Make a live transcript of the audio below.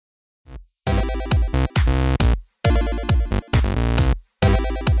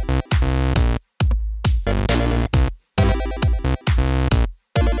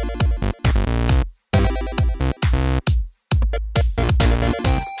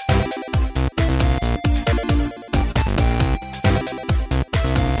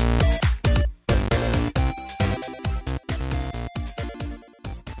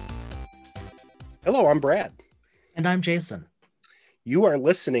Hello, I'm Brad. And I'm Jason. You are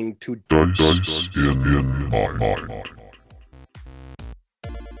listening to Dice in Mind.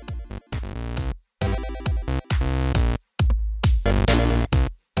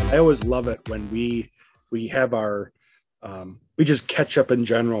 I always love it when we have our we just catch up in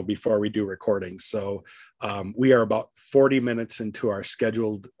general before we do recordings. So we are about 40 minutes into our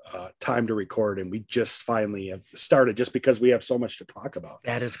scheduled time to record, and we just finally have started just because we have so much to talk about.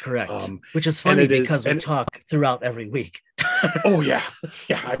 That is correct. Which is funny because we talk throughout every week. Oh yeah.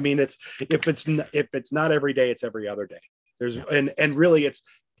 I mean, if it's not every day, it's every other day. And really it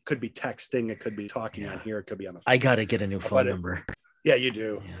could be texting, it could be talking on here, it could be on the phone. I got to get a new phone number. Yeah, you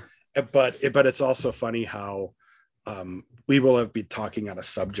do. Yeah. But it's also funny how we will be talking on a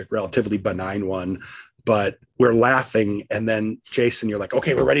subject, relatively benign one, but we're laughing, and then Jason, you're like,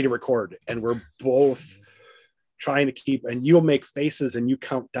 okay, we're ready to record, and we're both trying to keep, and you'll make faces and you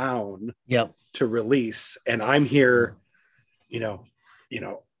count down to release, and I'm here, you know,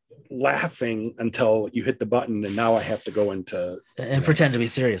 laughing until you hit the button, and now I have to go into and pretend to be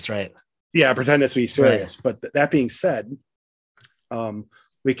serious, right? Yeah, pretend to be serious. Right. But that being said,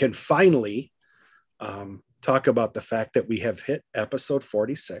 we can finally talk about the fact that we have hit episode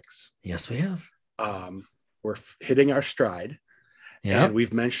 46. Yes, we have. We're hitting our stride. Yeah. And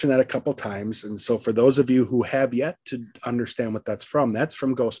we've mentioned that a couple times. And so for those of you who have yet to understand what that's from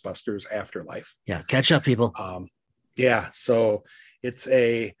Ghostbusters Afterlife. Yeah, catch up, people. So it's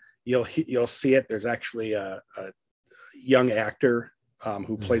you'll see it. There's actually a young actor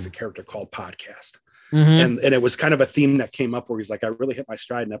who plays a character called Podcast. Mm-hmm. And it was kind of a theme that came up where he's like, I really hit my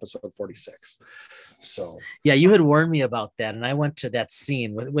stride in episode 46. So yeah, you had warned me about that, and I went to that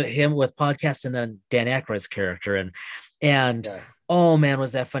scene with him, with Podcast, and then Dan Aykroyd's character, and oh man,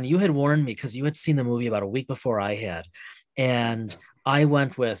 was that funny. You had warned me because you had seen the movie about a week before I had, and I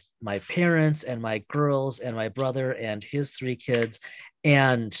went with my parents and my girls and my brother and his 3 kids,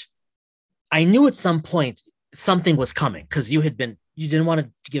 and I knew at some point something was coming because you didn't want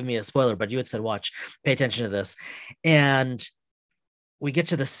to give me a spoiler, but you had said, watch, pay attention to this. And we get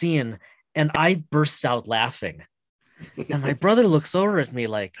to the scene and I burst out laughing. And my brother looks over at me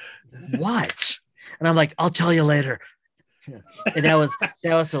like, what? And I'm like, I'll tell you later. And that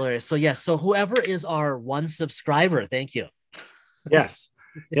was hilarious. So yes. So whoever is our 1 subscriber, thank you. Yes.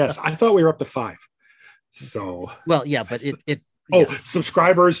 I thought we were up to 5. So, well, yeah, but it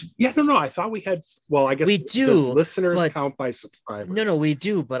subscribers. Yeah, no. I thought we had, well, I guess we do. Does listeners count by subscribers? No, we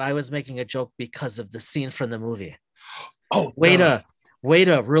do. But I was making a joke because of the scene from the movie. Oh, way to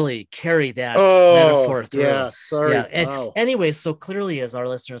really carry that metaphor through. Yeah, sorry. Yeah. And Anyway, so clearly, as our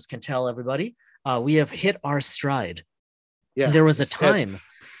listeners can tell, everybody, we have hit our stride. Yeah. And there was a time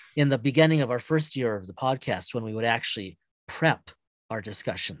in the beginning of our first year of the podcast when we would actually prep our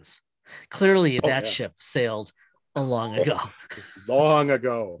discussions. Clearly, that ship sailed long ago.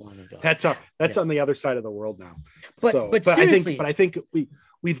 That's on the other side of the world now. But seriously, I think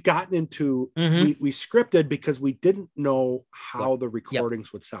we've gotten into we scripted because we didn't know how the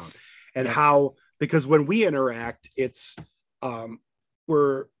recordings would sound and how, because when we interact, it's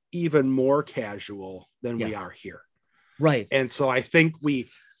we're even more casual than we are here. Right. And so I think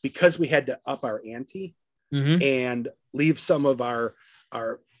because we had to up our ante and leave some of our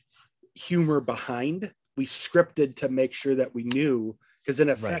humor behind, we scripted to make sure that we knew, because in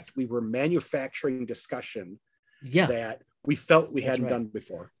effect we were manufacturing discussion that we felt we hadn't done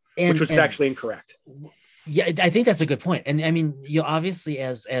before, which was factually incorrect. Yeah, I think that's a good point. And I mean, obviously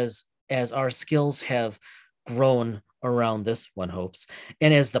as our skills have grown around this, one hopes,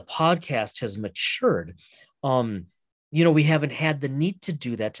 and as the podcast has matured, we haven't had the need to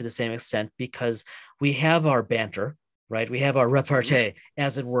do that to the same extent because we have our banter. Right. We have our repartee,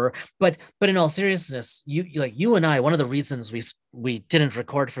 as it were. But in all seriousness, you and I, one of the reasons we didn't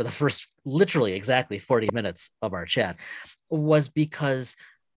record for the first literally exactly 40 minutes of our chat was because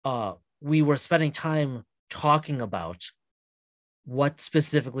we were spending time talking about what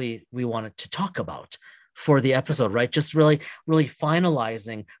specifically we wanted to talk about for the episode, right? Just really, really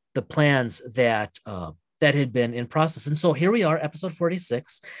finalizing the plans that had been in process. And so here we are, episode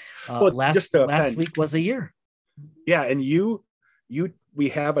 46. Last week was a year. Yeah, and we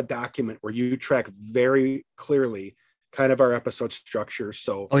have a document where you track very clearly kind of our episode structure.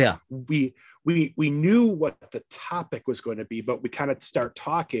 So we knew what the topic was going to be, but we kind of start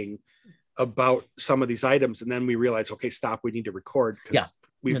talking about some of these items, and then we realize, okay, stop, we need to record because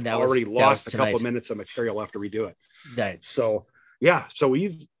we've already lost a couple of minutes of material after we do it. Right. So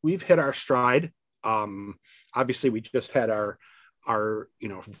we've hit our stride. Obviously we just had our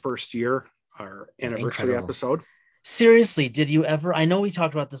first year, our anniversary episode. Seriously, did you ever? I know we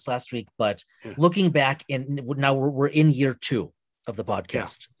talked about this last week, but looking back, and now we're in year 2 of the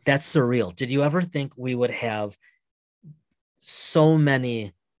podcast. Yeah. That's surreal. Did you ever think we would have so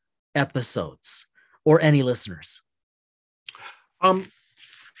many episodes or any listeners?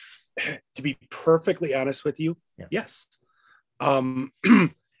 To be perfectly honest with you, yes. And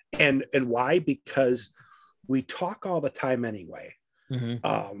why? Because we talk all the time anyway.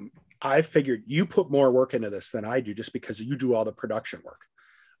 Mm-hmm. I figured you put more work into this than I do, just because you do all the production work.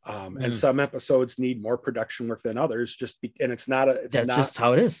 And some episodes need more production work than others. And it's not just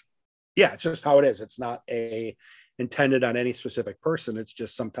how it is. Yeah, it's just how it is. It's not intended on any specific person. It's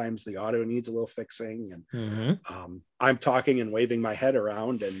just sometimes the audio needs a little fixing, and I'm talking and waving my head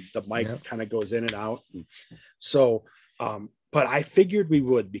around, and the mic kind of goes in and out. And so, but I figured we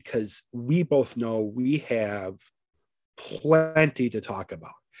would, because we both know we have plenty to talk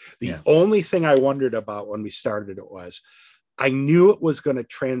about. The only thing I wondered about when we started it was, I knew it was going to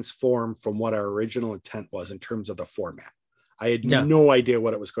transform from what our original intent was in terms of the format. I had no idea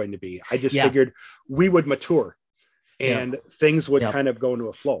what it was going to be. I just figured we would mature and things would kind of go into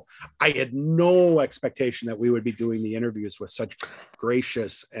a flow. I had no expectation that we would be doing the interviews with such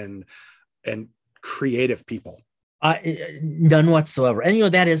gracious and creative people. None whatsoever.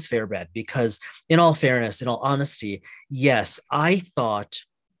 And, that is fair, Brad, because in all fairness, in all honesty, yes, I thought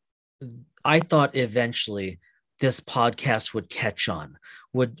eventually this podcast would catch on,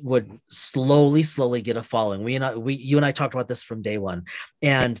 would slowly get a following. You and I talked about this from day one,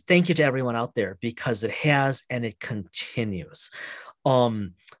 and thank you to everyone out there, because it has, and it continues.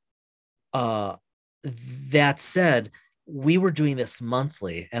 That said, we were doing this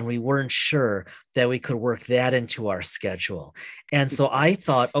monthly, and we weren't sure that we could work that into our schedule. And so I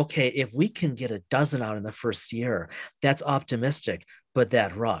thought, okay, if we can get a dozen out in the first year, that's optimistic, but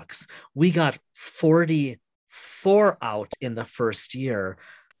that rocks. We got 44 out in the first year,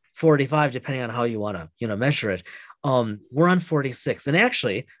 45, depending on how you want to, measure it. We're on 46. And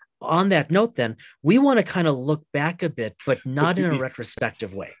actually, on that note, then, we want to kind of look back a bit, but not in a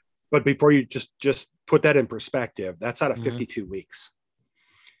retrospective way. But before you just put that in perspective, that's out of 52 weeks.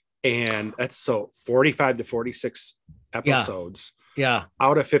 And that's so 45 to 46 episodes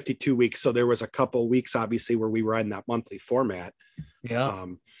out of 52 weeks. So there was a couple weeks, obviously, where we were in that monthly format.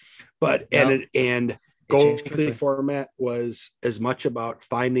 And going to the format was as much about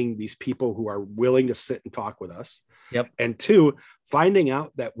finding these people who are willing to sit and talk with us. And 2, finding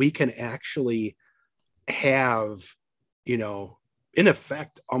out that we can actually have, in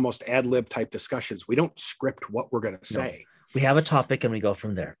effect, almost ad lib type discussions. We don't script what we're going to say. We have a topic and we go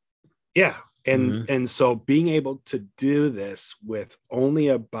from there. Yeah. And so being able to do this with only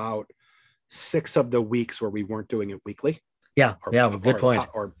about 6 of the weeks where we weren't doing it weekly. Good point.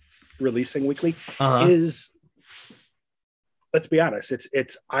 Or releasing weekly is, let's be honest,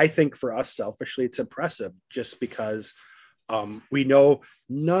 it's I think for us selfishly, it's impressive, just because we know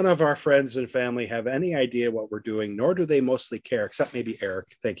none of our friends and family have any idea what we're doing, nor do they mostly care, except maybe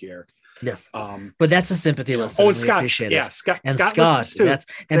Eric. Thank you, Eric. Yes. But that's a sympathy listen. And Scott. Scott.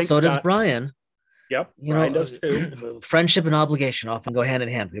 So does Brian. Yep. Brian does too. Friendship and obligation often go hand in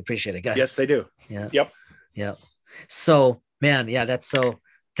hand. We appreciate it, guys. Yes, they do. Yeah. Yep. So, man, that's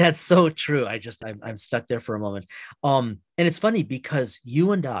so true. I'm stuck there for a moment. And it's funny because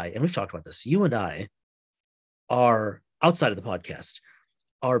you and I, and we've talked about this, you and I are, outside of the podcast,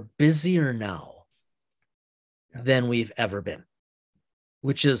 are busier now than we've ever been,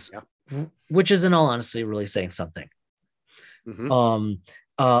 which is in all honesty really saying something.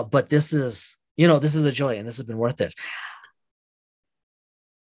 But this is a joy, and this has been worth it.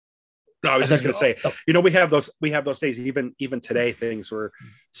 No, I was just going to say, we have those days. Even today, things were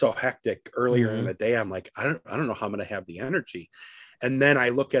so hectic earlier in the day. I'm like, I don't know how I'm going to have the energy. And then I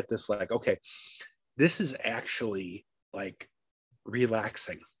look at this like, okay, this is actually like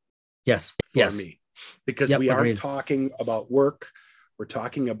relaxing. Yes. For me, because we aren't talking about work. We're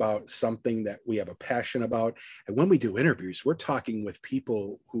talking about something that we have a passion about. And when we do interviews, we're talking with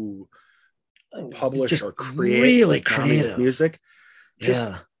people who publish or create really creative music.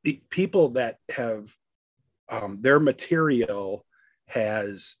 The people that have their material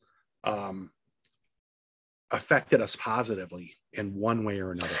has affected us positively in one way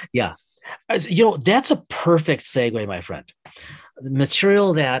or another. Yeah. That's a perfect segue, my friend. The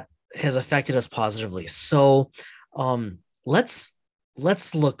material that has affected us positively. So let's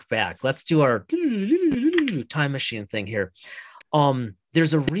look back. Let's do our time machine thing here.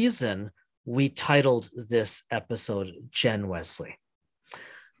 There's a reason we titled this episode Jen Wesley.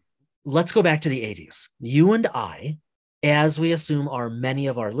 Let's go back to the 80s. You and I, as we assume are many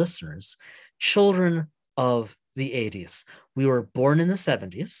of our listeners, children of the 80s. We were born in the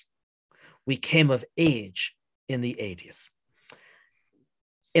 70s. We came of age in the 80s.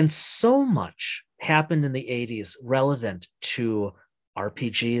 And so much happened in the 80s relevant to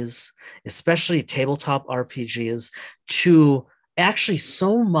RPGs, especially tabletop RPGs, to actually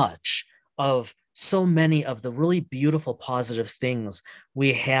so much of so many of the really beautiful positive things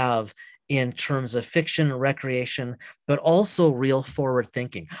we have in terms of fiction, recreation, but also real forward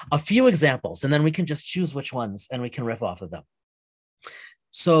thinking. A few examples, and then we can just choose which ones and we can riff off of them.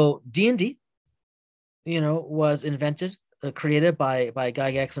 So D&D, was invented, created by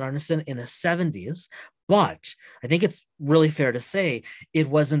Gygax and Arneson in the 70s. But I think it's really fair to say it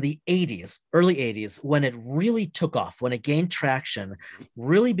was in the 80s, early 80s, when it really took off, when it gained traction,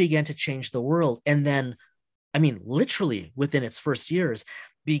 really began to change the world. And then, literally within its first years,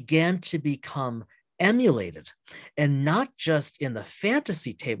 began to become emulated. And not just in the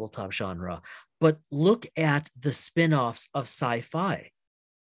fantasy tabletop genre, but look at the spin-offs of sci-fi,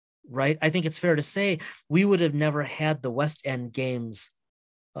 right? I think it's fair to say we would have never had the West End Games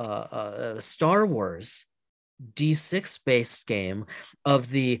Star Wars D6 based game of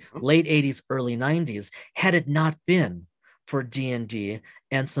the late 80s, early 90s, had it not been for D&D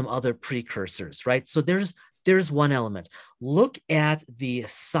and some other precursors, right? So there's one element. Look at the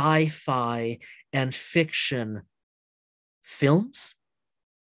sci-fi and fiction films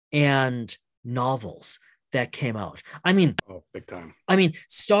and novels that came out. Big time.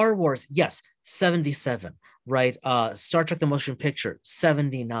 Star Wars, yes, 77, right? Star Trek the Motion Picture,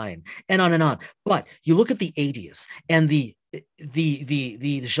 79, and on and on. But you look at the 80s and the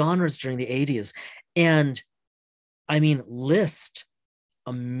genres during the 80s, and list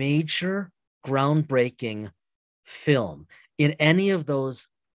a major groundbreaking film in any of those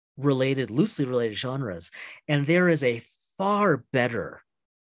loosely related genres, and there is a far better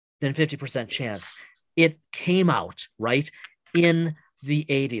than 50% chance it came out right in the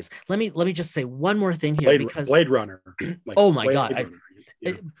 80s. Let me just say one more thing here, because Blade Runner. Oh my God.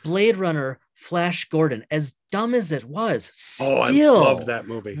 Blade Runner, Flash Gordon, as dumb as it was, still I loved that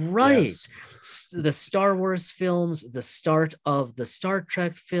movie. Right. Yes. The Star Wars films, the start of the Star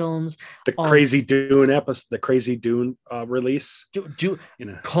Trek films, the Crazy Dune episode, the Crazy Dune release.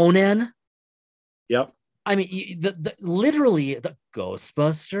 Conan. Yep. Literally the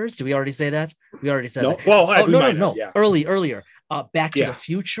Ghostbusters. Did we already say that? We already said that. Well, no. Yeah. Earlier. Back to the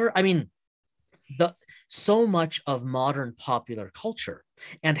Future. So much of modern popular culture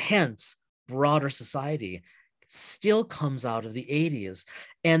and hence broader society still comes out of the 80s.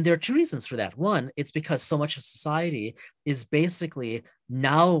 And there are two reasons for that. One, it's because so much of society is basically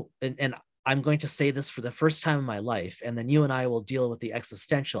now, and I'm going to say this for the first time in my life, and then you and I will deal with the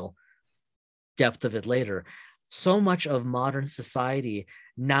existential depth of it later. So much of modern society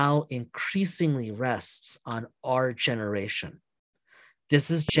now increasingly rests on our generation. This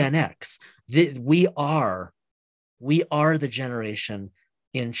is Gen X. We are the generation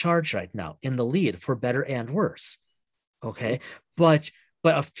in charge right now, in the lead, for better and worse. Okay, but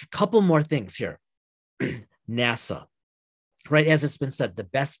a couple more things here. NASA, right? As it's been said, the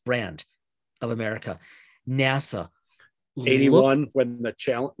best brand of America. NASA. 81, when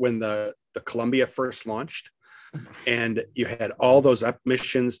the Columbia first launched, and you had all those up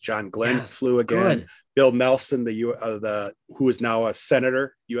missions. John Glenn flew again. Good. Bill Nelson, who is now a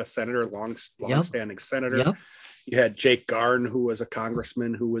senator, U.S. senator, long-standing senator. Yep. You had Jake Garn, who was a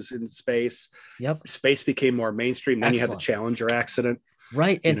congressman who was in space. Yep. Space became more mainstream. Then you had the Challenger accident.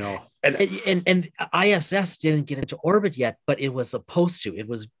 Right. And ISS didn't get into orbit yet, but it was supposed to. It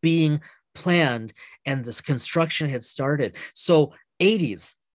was being planned, and this construction had started. So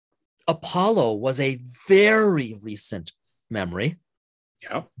 80s, Apollo was a very recent memory.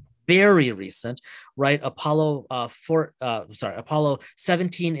 Yeah. Very recent, right? Apollo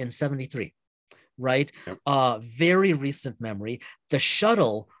 17 and 73, right? Yep. Very recent memory. The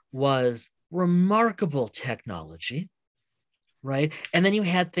shuttle was remarkable technology, right? And then you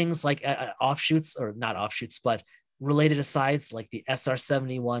had things like offshoots, or not offshoots, but related asides, like the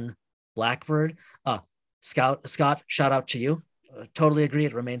SR-71 Blackbird. Scott, shout out to you. Totally agree.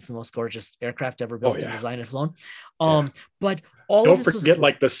 It remains the most gorgeous aircraft ever built and designed and flown. But all don't of this forget,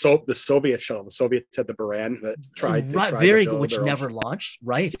 like the Soviet shuttle. The Soviets had the Buran that tried very good, which never launched,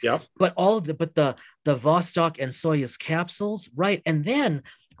 right? Yeah. But the Vostok and Soyuz capsules, right? And then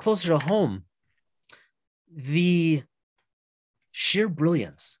closer to home, the sheer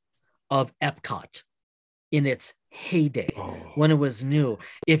brilliance of Epcot in its heyday, when it was new.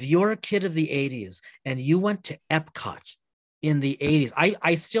 If you're a kid of the 80s and you went to Epcot in the 80s,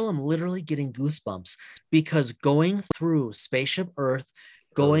 I still am literally getting goosebumps, because going through Spaceship Earth,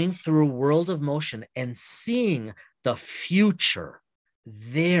 going through World of Motion and seeing the future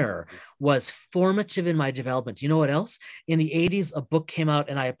there was formative in my development. You know what else? In the 80s, a book came out,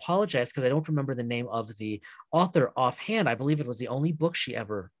 and I apologize because I don't remember the name of the author offhand. I believe it was the only book she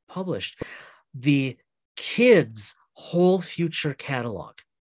ever published. The Kids' Whole Future Catalog.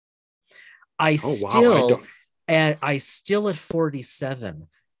 I still at 47,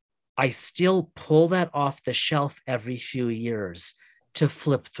 I still pull that off the shelf every few years to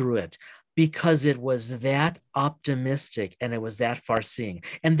flip through it, because it was that optimistic and it was that far-seeing.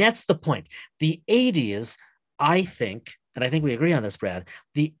 And that's the point. The 80s, I think, and I think we agree on this, Brad,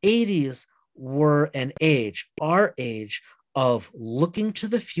 the 80s were an age, our age, of looking to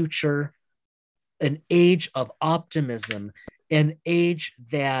the future, an age of optimism, an age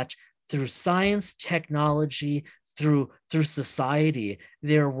that through science, technology, through society,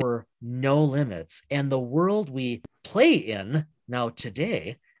 there were no limits. And the world we play in now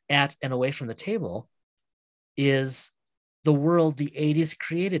today, at and away from the table, is the world the 80s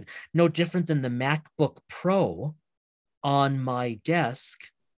created. No different than the MacBook Pro on my desk,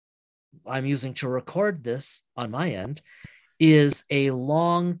 I'm using to record this on my end, is a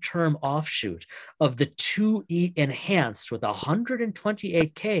long-term offshoot of the 2E enhanced with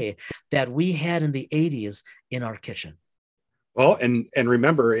 128K that we had in the 80s in our kitchen. Well, and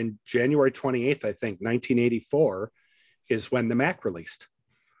remember, in January 28th, I think, 1984 is when the Mac released.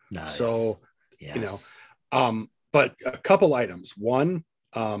 Nice. So, yes. You know, but a couple items. One,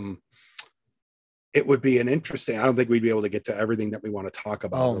 it would be an interesting, I don't think we'd be able to get to everything that we want to talk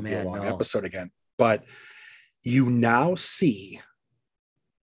about. It'll be a long episode again, but you now see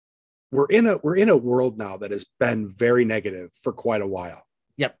we're in a world now that has been very negative for quite a while.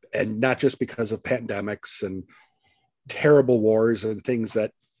 Yep. And not just because of pandemics and terrible wars and things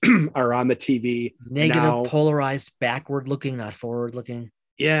that are on the TV. Negative, now, polarized, backward looking, not forward looking.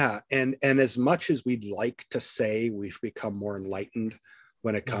 Yeah. And as much as we'd like to say we've become more enlightened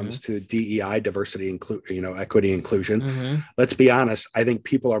when it comes to DEI, diversity, equity, inclusion, let's be honest. I think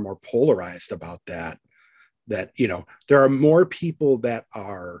people are more polarized about that. That, there are more people that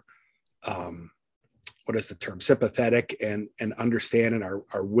are, what is the term, sympathetic and understand and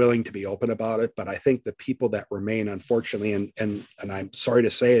are willing to be open about it. But I think the people that remain, unfortunately, and I'm sorry to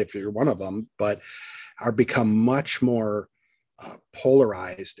say it if you're one of them, but are become much more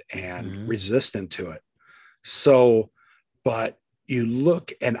polarized and resistant to it. So, but you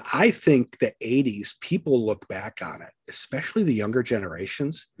look, and I think the 80s, people look back on it, especially the younger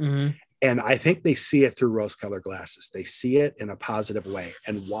generations. And I think they see it through rose-colored glasses. They see it in a positive way.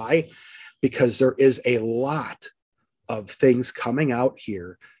 And why? Because there is a lot of things coming out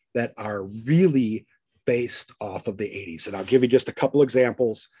here that are really based off of the 80s. And I'll give you just a couple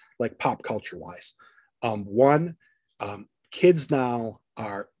examples, like pop culture wise. One, kids now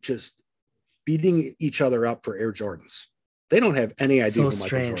are just beating each other up for Air Jordans. They don't have any idea who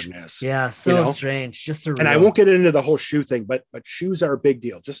Michael Jordan is. Yeah, so strange. Just and I won't get into the whole shoe thing, but shoes are a big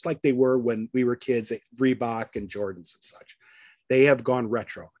deal, just like they were when we were kids, Reebok and Jordans and such. They have gone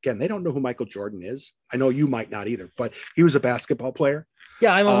retro. Again, they don't know who Michael Jordan is. I know you might not either, but he was a basketball player.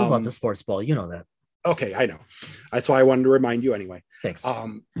 Yeah, I'm all about the sports ball. You know that. Okay, I know. That's why I wanted to remind you anyway. Thanks.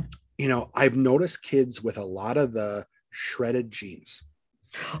 I've noticed kids with a lot of the shredded jeans.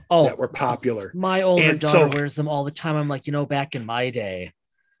 That were popular. My older daughter wears them all the time. I'm like, back in my day,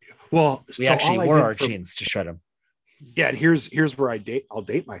 we actually wore our jeans to shred them. Yeah, and here's where I'll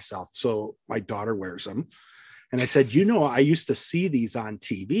date myself. So my daughter wears them, and I said, I used to see these on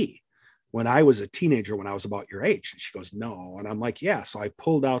TV when I was a teenager, when I was about your age. And she goes, no, and I'm like, yeah. So I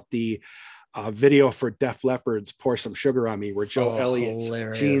pulled out the video for Def Leppard's "Pour Some Sugar on Me," where Joe Elliott's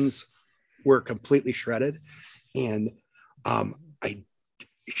jeans were completely shredded, and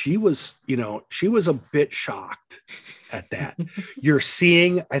she was a bit shocked at that. You're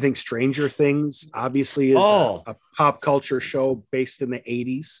seeing, I think, Stranger Things obviously is a pop culture show based in the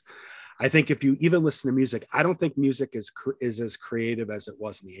 80s. I think if you even listen to music, I don't think music is as creative as it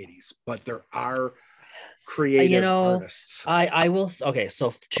was in the 80s, but there are creative artists. I will. Okay.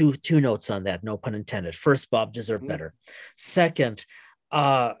 So two notes on that. No pun intended. First, Bob deserved better. Second,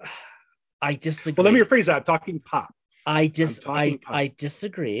 I disagree. Well, let me rephrase that. I'm talking pop. I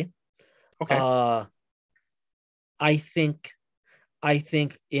disagree. Okay. I think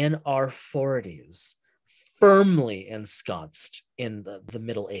in our 40s, firmly ensconced in the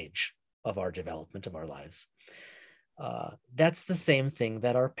middle age of our development of our lives, that's the same thing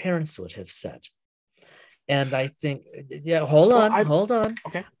that our parents would have said. And I think, hold on.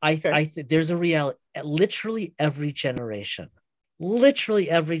 Okay. I think there's a reality. Literally every generation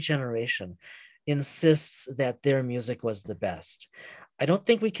insists that their music was the best. I don't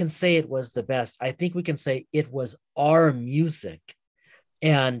think we can say it was the best. I think we can say it was our music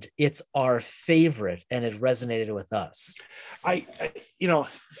and it's our favorite and it resonated with us. I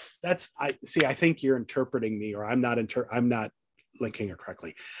think you're interpreting me, or I'm not linking it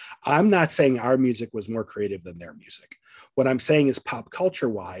correctly. I'm not saying our music was more creative than their music. What I'm saying is pop culture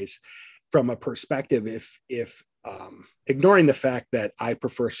wise, from a perspective, if ignoring the fact that I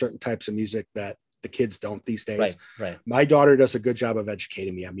prefer certain types of music that the kids don't these days. Right. My daughter does a good job of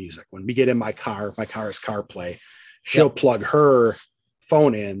educating me on music. When we get in my car is CarPlay, she'll plug her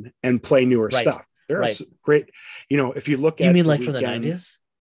phone in and play newer stuff. There's great, if you look at, you mean like from the 90s?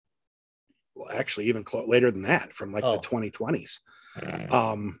 Well, actually even later than that, from like the 2020s,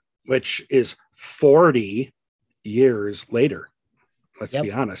 which is 40 years later. Let's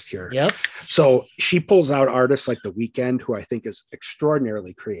be honest here. Yep. So she pulls out artists like The Weeknd, who I think is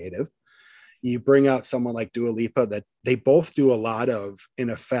extraordinarily creative. You bring out someone like Dua Lipa, that they both do a lot of, in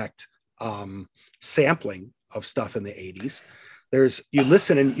effect, sampling of stuff in the 80s. You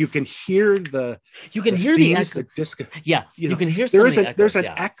listen and you can hear the disco. Yeah, you can hear there's an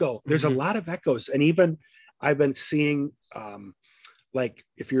echo. There's a lot of echoes, and even I've been seeing, like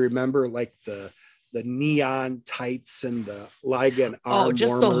if you remember, like the neon tights and the Ligon arm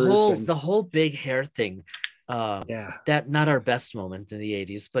just warmers the whole big hair thing. That not our best moment in the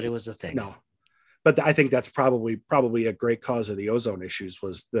 80s, but it was a thing. No. But I think that's probably a great cause of the ozone issues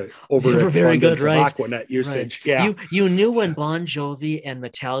was the very good, right? Aquanet usage. Right. Yeah, you knew when Bon Jovi and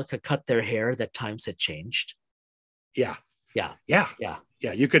Metallica cut their hair that times had changed. Yeah. Yeah.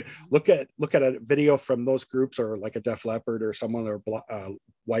 You could look at a video from those groups, or like a Def Leppard or someone, or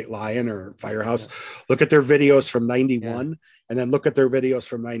White Lion or Firehouse. Yeah. Look at their videos from 91 and then look at their videos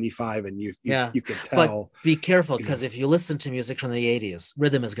from 95, and you can tell. But be careful, because if you listen to music from the 80s,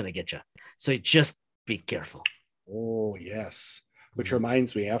 rhythm is going to get you. So just be careful. Oh, yes. Which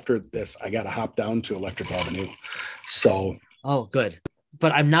reminds me, after this, I got to hop down to Electric Avenue. So. Oh, good.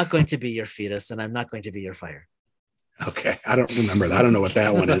 But I'm not going to be your fetus, and I'm not going to be your fire. Okay, I don't remember that. I don't know what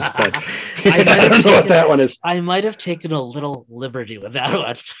that one is, but I don't know what that one is. I might have taken a little liberty with that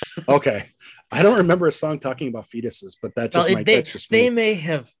one. Okay, I don't remember a song talking about fetuses, but that's just they may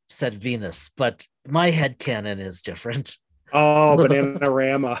have said Venus, but my headcanon is different. Oh,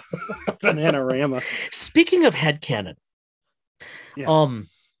 Bananarama, Bananarama. Speaking of headcanon,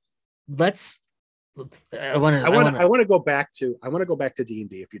 let's. I want to go back to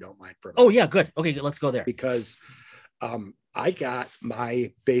D&D, if you don't mind, for a minute. Oh yeah, good. Okay, let's go there, because I got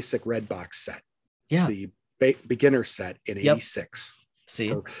my basic red box set, the beginner set in 86.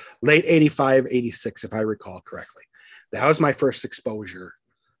 See, late 85, 86, if I recall correctly. That was my first exposure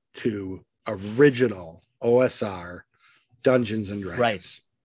to original OSR Dungeons and Dragons.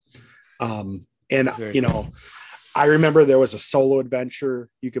 Right. I remember there was a solo adventure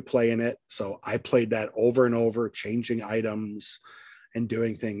you could play in it. So I played that over and over, changing items and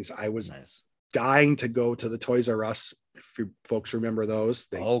doing things. I was dying to go to the Toys R Us. If you folks remember those,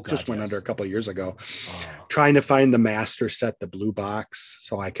 they just went under a couple of years ago, trying to find the master set, the blue box,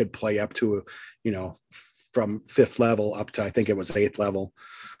 so I could play up to, from 5th level up to, I think it was 8th level.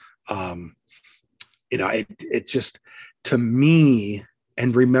 It just, to me,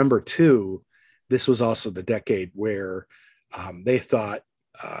 and remember too, this was also the decade where they thought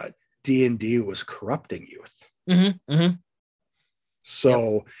D&D was corrupting youth. Mm-hmm, mm-hmm.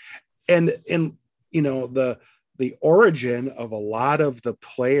 So, and the origin of a lot of the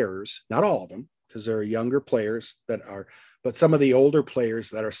players, not all of them, because there are younger players but some of the older players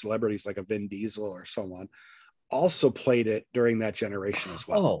that are celebrities, like a Vin Diesel or someone, also played it during that generation as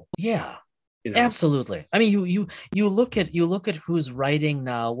well. Oh, yeah. Absolutely. I mean, you look at who's writing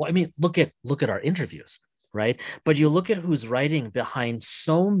now. I mean, look at our interviews, right? But you look at who's writing behind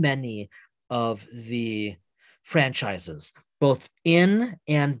so many of the franchises, both in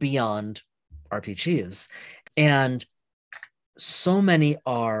and beyond RPGs, and so many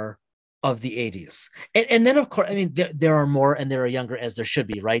are of the 80s. And then, of course, I mean, there are more, and there are younger, as there should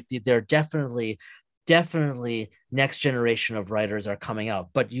be, right? There are definitely next generation of writers are coming out,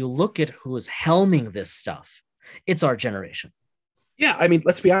 but you look at who's helming this stuff, it's our generation. Yeah, I mean,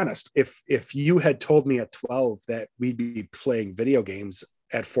 let's be honest. If you had told me at 12 that we'd be playing video games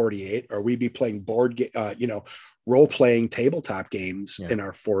at 48, or we'd be playing role-playing tabletop games in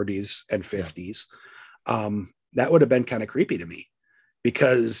our 40s and 50s, that would have been kind of creepy to me,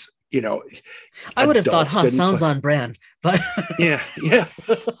 because I would have thought, sounds on brand, but yeah.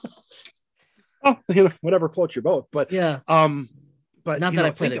 Oh, whatever floats your boat, but but not that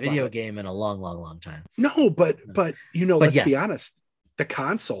I played a video game in a long time. No, but let's yes. be honest. The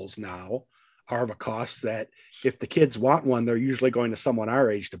consoles now are of a cost that if the kids want one, they're usually going to someone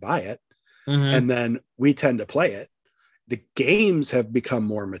our age to buy it. And then we tend to play it. The games have become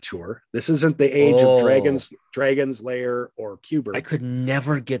more mature. This isn't the age of Dragon's Lair or Q*bert. I could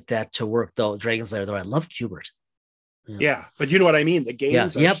never get that to work though. Dragon's Lair, though I love Q*bert. Yeah, but you know what I mean? The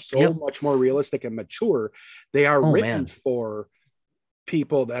games are much more realistic and mature. They are written for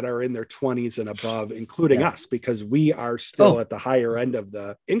people that are in their 20s and above, including us, because we are still at the higher end of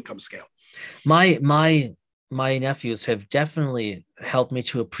the income scale. My nephews have definitely helped me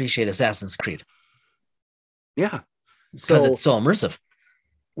to appreciate Assassin's Creed. Yeah. Because it's so immersive.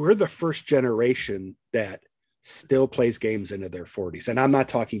 We're the first generation that still plays games into their 40s. And I'm not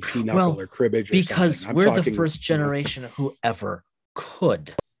talking pinochle or cribbage or because we're the first generation who ever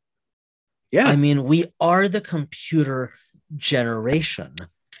could. Yeah. I mean, we are the computer generation,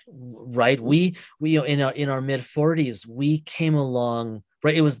 right? We in our mid 40s, we came along,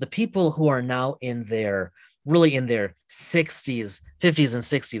 right? It was the people who are now in their 60s, 50s and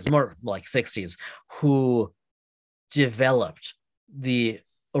 60s, more like 60s, who developed the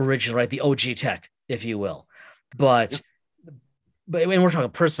original, right? The OG tech, if you will. But when we're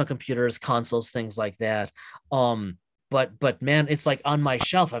talking personal computers, consoles, things like that. But man, it's like on my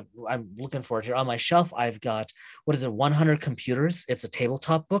shelf, I'm looking for it here. On my shelf, I've got, 100 computers. It's a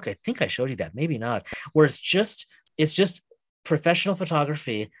tabletop book. I think I showed you that, maybe not, where it's just professional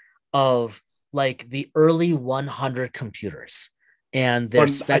photography of like the early 100 computers and their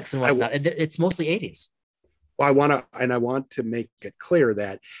specs and whatnot. It's mostly 80s. Well, I want to make it clear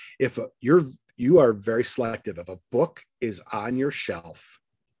that if you are very selective. If a book is on your shelf,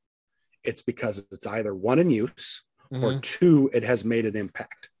 it's because it's either one in use or two, it has made an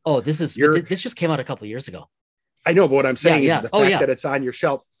impact. Oh, this just came out a couple of years ago. I know, but what I'm saying is the fact that it's on your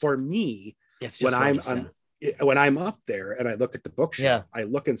shelf for me, when I'm up there and I look at the bookshelf, I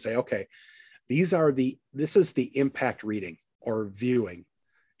look and say, okay, this is the impact reading or viewing.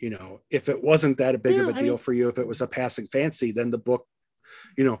 You know, if it wasn't that big of a deal for you, if it was a passing fancy, then the book,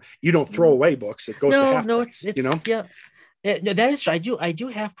 you don't throw away books. It goes to half price, that is true. I do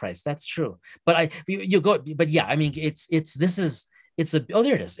half price. That's true. But there it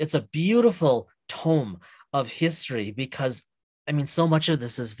is. It's a beautiful tome of history because so much of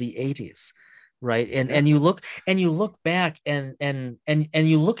this is the 80s, right? And you look back and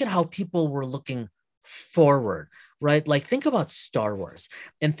you look at how people were looking forward, right? Like think about Star Wars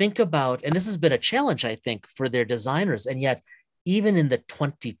and and this has been a challenge, I think, for their designers. And yet, even in the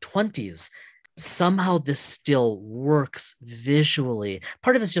 2020s, somehow this still works visually.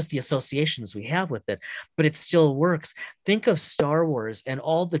 Part of it's just the associations we have with it, but it still works. Think of Star Wars and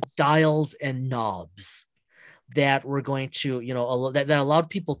all the dials and knobs that were going to, that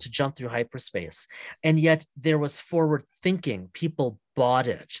allowed people to jump through hyperspace. And yet there was forward thinking. People bought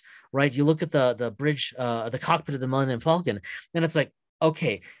it, right? You look at the bridge, the cockpit of the Millennium Falcon, and it's like,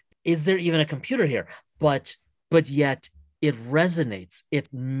 okay, is there even a computer here? But yet it resonates.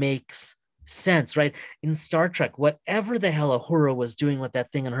 It makes sense, right? In Star Trek, whatever the hell Uhura was doing with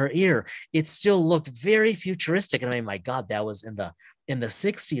that thing in her ear, it still looked very futuristic. And my God, that was in the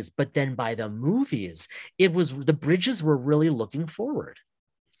 60s. But then by the movies, the bridges were really looking forward.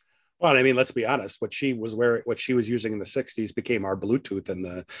 Well, let's be honest. What she was using in the 60s became our Bluetooth in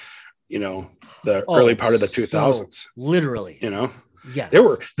the early part of the 2000s. Literally, yes.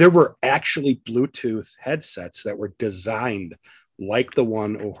 There were actually Bluetooth headsets that were designed like the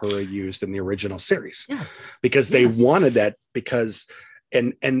one Uhura used in the original series. Yes. Because they wanted that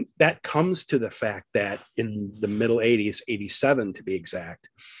and that comes to the fact that in the middle 80s, 87 to be exact,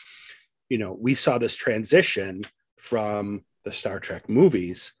 we saw this transition from the Star Trek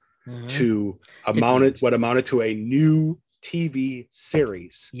movies to what amounted to a new TV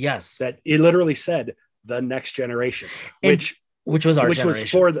series. Yes. That it literally said the next generation, which was our generation. Was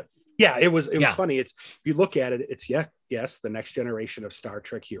for the it was funny. It's if you look at it, it's the next generation of Star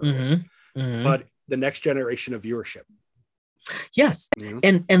Trek heroes, but the next generation of viewership. Yes.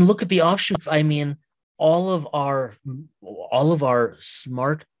 And look at the offshoots. All of our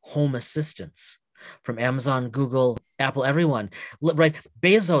smart home assistants from Amazon, Google, Apple, everyone, right?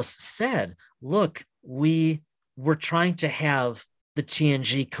 Bezos said, look, we're trying to have the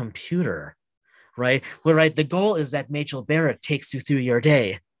TNG computer, right? Well, right. The goal is that Majel Barrett takes you through your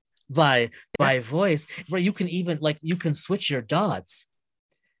day by voice, where you can even you can switch your dots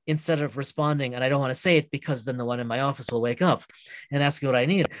instead of responding. And I don't want to say it because then the one in my office will wake up and ask me what I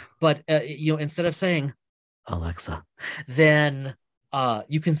need. But instead of saying Alexa, then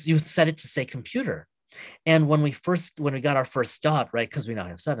you set it to say computer. And when we got our first dot, right? Because we now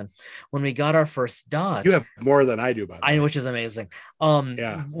have 7. When we got our first dot, you have more than I do, by the way. which is amazing.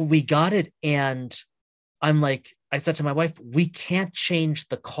 Yeah. We got it, and I said to my wife, we can't change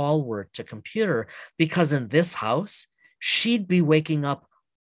the call word to computer, because in this house, she'd be waking up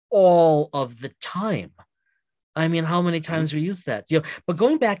all of the time. I mean, how many times we use that? But I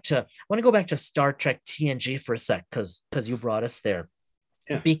want to go back to Star Trek TNG for a sec, because you brought us there.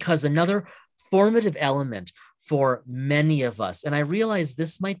 Yeah. Because another formative element for many of us, and I realize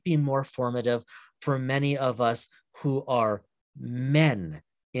this might be more formative for many of us who are men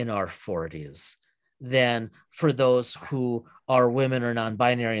in our 40s than for those who are women or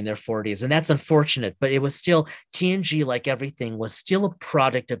non-binary in their 40s. And that's unfortunate, but it was still, TNG, like everything, was still a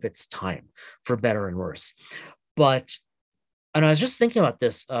product of its time, for better and worse. But, and I was just thinking about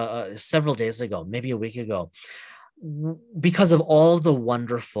this several days ago, maybe a week ago, because of all the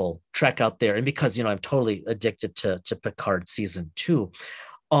wonderful Trek out there, and because, I'm totally addicted to Picard season 2.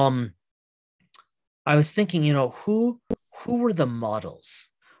 I was thinking, who were the models?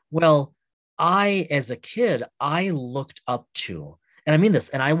 Well, as a kid, I looked up to, and I mean this,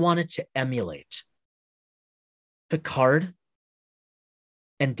 and I wanted to emulate Picard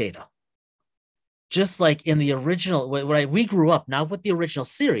and Data. Just like in the original, we grew up, not with the original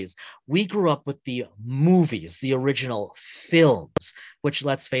series, we grew up with the movies, the original films, which,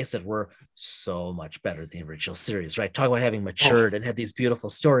 let's face it, were so much better than the original series, right? Talk about having matured and had these beautiful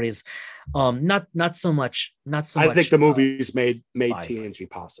stories. Not so much. I think the movies made TNG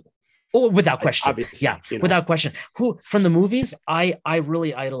possible. Oh, without question. Yeah, without question. Who from the movies, I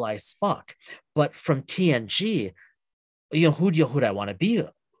really idolize Spock, but from TNG, who do I want to be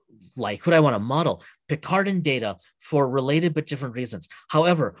like? Who do I want to model? Picard and Data, for related but different reasons.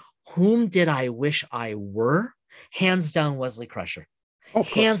 However, whom did I wish I were? Hands down, Wesley Crusher.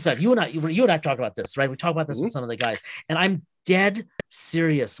 Hands down. You and I talk about this, right? We talk about this with some of the guys, and I'm dead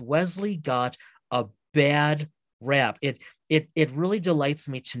serious. Wesley got a bad rap. It really delights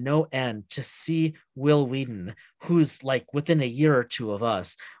me to no end to see Will Wheaton, who's like within a year or two of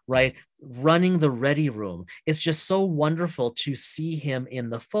us, right, running the Ready Room. It's just so wonderful to see him in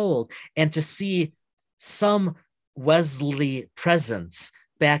the fold and to see some Wesley presence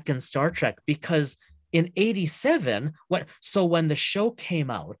back in Star Trek, because in 87, when the show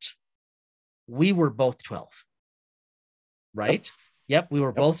came out, we were both 12, right? Yep, we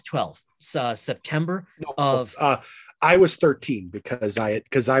were both 12. September of I was 13 because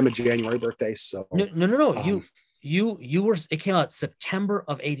I'm a January birthday. So no. You were. It came out September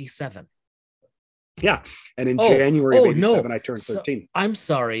of 87. Yeah, and in January of 87, I turned 13. I'm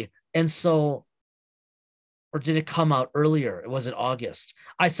sorry, and so, or did it come out earlier? Was it August?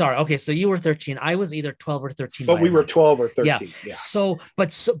 Okay, so you were 13. I was either 12 or 13. But we were 12 or 13. Yeah.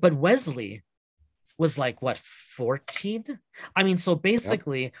 But Wesley was like what, 14? I mean, so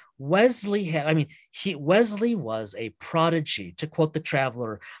basically, yep. Wesley was a prodigy, to quote the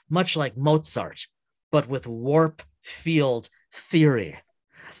Traveler, much like Mozart, but with warp field theory.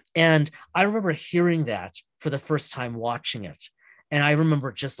 And I remember hearing that for the first time watching it. And I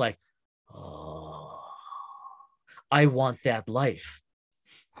remember just like, oh, I want that life.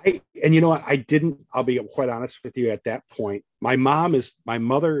 And you know what? I'll be quite honest with you at that point. My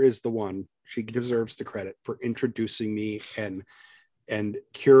mother is the one, she deserves the credit for introducing me and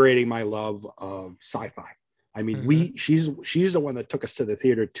curating my love of sci-fi. I mean, she's the one that took us to the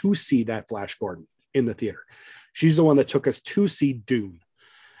theater to see that Flash Gordon in the theater. She's the one that took us to see Dune.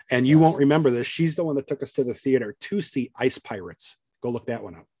 And you won't remember this. She's the one that took us to the theater to see Ice Pirates. Go look that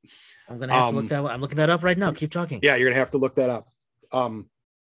one up. I'm going to have to look that one. I'm looking that up right now. Keep talking. Yeah, you're going to have to look that up.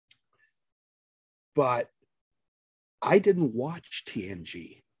 But I didn't watch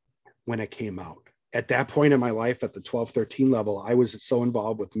TNG when it came out. At that point in my life, at the 12, 13 level, I was so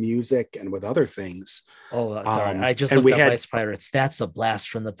involved with music and with other things. Oh, sorry. I just looked up Ice Pirates. That's a blast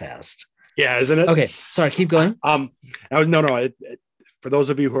from the past. Yeah, isn't it? Okay, sorry. Keep going. For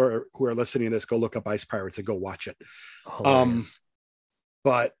those of you who are listening to this, go look up Ice Pirates and go watch it.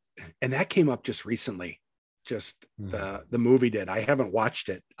 And that came up just recently. The movie did. I haven't watched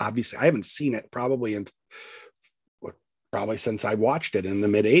it. Obviously, I haven't seen it probably since I watched it in the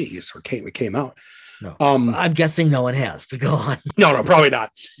mid 80s or it came out. No, I'm guessing no one has, but go on. No, probably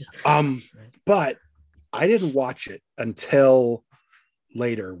not. But I didn't watch it until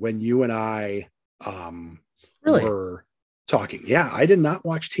later when you and I were talking. Yeah, I did not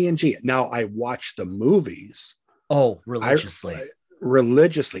watch TNG. Now I watched the movies. Oh, religiously.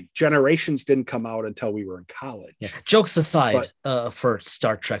 Religiously. Generations didn't come out until we were in college. Yeah. Jokes aside, for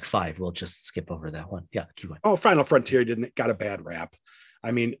Star Trek 5, we'll just skip over that one. Yeah, keep going. Oh, Final Frontier got a bad rap.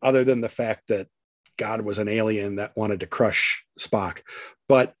 I mean, other than the fact that God was an alien that wanted to crush Spock.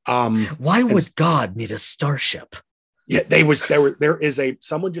 But why would God need a starship? Yeah,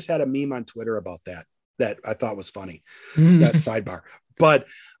 someone just had a meme on Twitter about that I thought was funny. That sidebar. But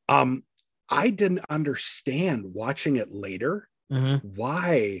I didn't understand watching it later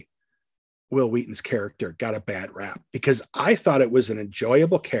why Wil Wheaton's character got a bad rap, because I thought it was an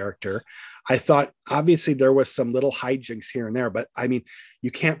enjoyable character. I thought obviously there was some little hijinks here and there, but I mean,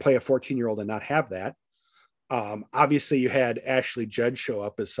 you can't play a 14-year-old and not have that. Obviously you had Ashley Judd show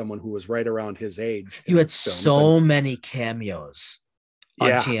up as someone who was right around his age. You had so many cameos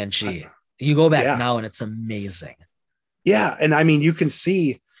on TNG. You go back now and it's amazing. Yeah. And I mean, you can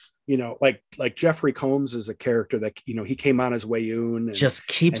see, like Jeffrey Combs is a character that, he came on as Weyoun and just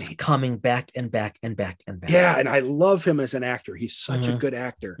keeps coming back and back and back and back. Yeah. And I love him as an actor. He's such a good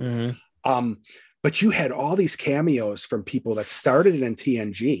actor. But you had all these cameos from people that started in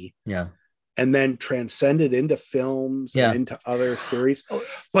TNG. Yeah. And then transcended into films and into other series.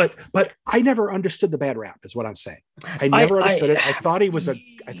 But I never understood the bad rap is what I'm saying. I never understood it. I thought he was a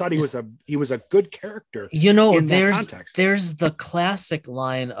good character. There's the classic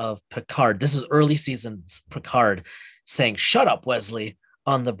line of Picard. This is early seasons Picard saying, "Shut up, Wesley,"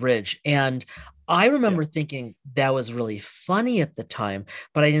 on the bridge. And I remember thinking that was really funny at the time,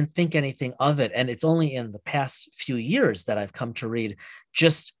 but I didn't think anything of it. And it's only in the past few years that I've come to read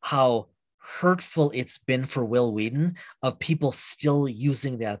just how hurtful it's been for Wil Wheaton of people still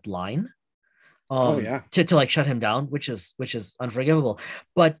using that line to like shut him down, which is unforgivable.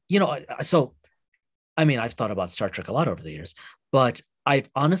 But so I mean, I've thought about Star Trek a lot over the years, but I've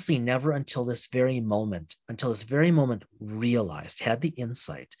honestly never until this very moment had the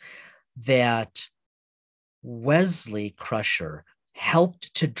insight that Wesley Crusher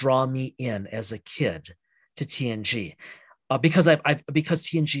helped to draw me in as a kid to TNG. Because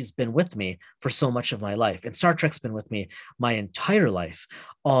TNG's been with me for so much of my life, and Star Trek's been with me my entire life.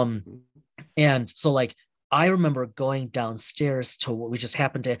 And so like I remember going downstairs to what we just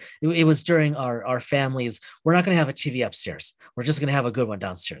happened to. It was during our family's. We're not going to have a TV upstairs. We're just going to have a good one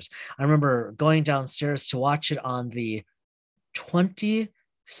downstairs. I remember going downstairs to watch it on the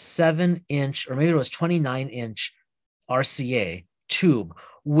 27-inch, or maybe it was 29-inch RCA tube,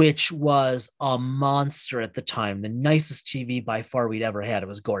 which was a monster at the time. The nicest TV by far we'd ever had. It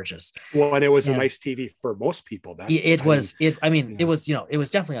was gorgeous. Well, and it was a nice TV for most people. It was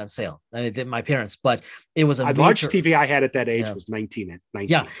definitely on sale. I mean, my parents, but it was a large TV I had at that age was 19.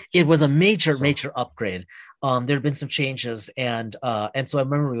 Yeah, it was a major upgrade. There had been some changes, and so I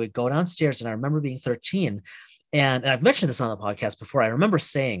remember we would go downstairs, and I remember being 13. And I've mentioned this on the podcast before. I remember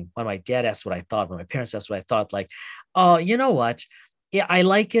saying when my dad asked what I thought, when my parents asked what I thought, like, "Oh, you know what? Yeah, I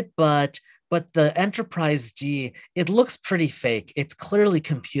like it, but the Enterprise D, it looks pretty fake. It's clearly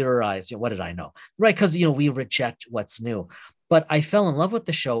computerized." What did I know? Right. Because, we reject what's new. But I fell in love with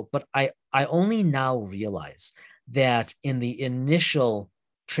the show. But I only now realize that in the initial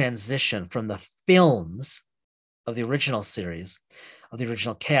transition from the films of the original series, of the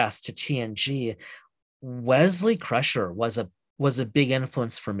original cast to TNG, Wesley Crusher was a big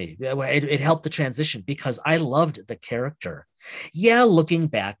influence for me. It helped the transition because I loved the character. Yeah, looking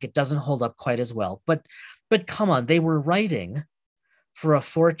back, it doesn't hold up quite as well, but come on, they were writing for a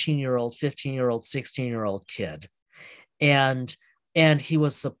 14-year-old, 15-year-old, 16-year-old kid. And he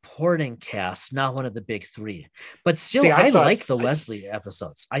was supporting cast, not one of the big three. But still, I like the Wesley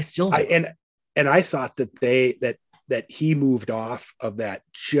episodes. I still do. And I thought that he moved off of that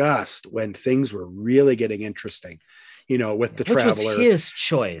just when things were really getting interesting. With the Traveler. Which was his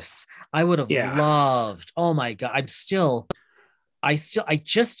choice. I would have loved. Oh my God. I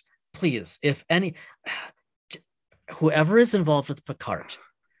just, please, if any, whoever is involved with Picard,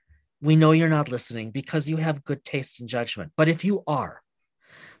 we know you're not listening because you have good taste and judgment. But if you are,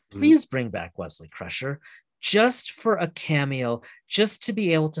 please bring back Wesley Crusher just for a cameo, just to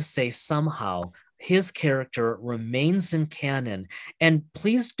be able to say somehow his character remains in canon. And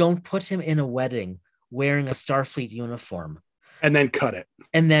please don't put him in a wedding wearing a Starfleet uniform and then cut it.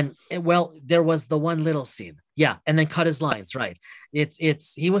 And then, there was the one little scene. Yeah. And then cut his lines. Right.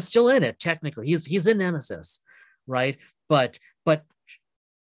 He was still in it. Technically he's in Nemesis. Right. But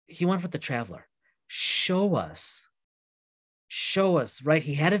he went with the Traveler. Show us, right.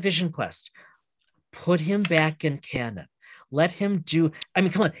 He had a vision quest, put him back in canon, let him do, I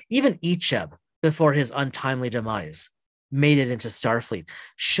mean, come on, even Icheb before his untimely demise made it into Starfleet.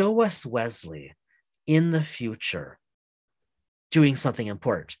 Show us Wesley in the future doing something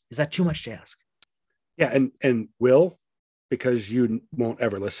important. Is that too much to ask? Yeah. And Will, because you won't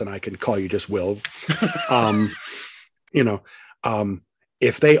ever listen, I can call you just Will.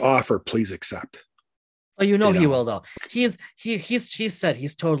 If they offer, please accept. Oh, he will though. He said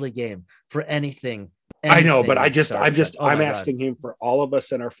he's totally game for anything. I know, but I'm asking him for all of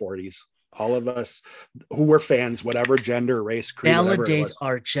us in our 40s, all of us who were fans, whatever gender, race, creed, validate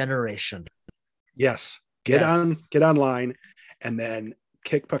our generation. Yes. Get online and then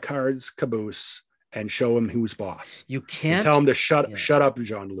kick Picard's caboose and show him who's boss. You can't and tell him to shut up,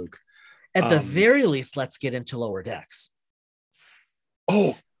 Jean-Luc. At the very least, let's get into Lower Decks.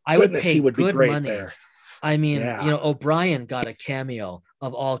 Oh, I would pay he would good be great money there. I mean, O'Brien got a cameo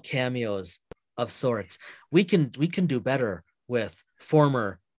of all cameos of sorts. We can do better with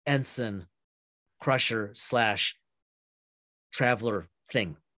former ensign, crusher / traveler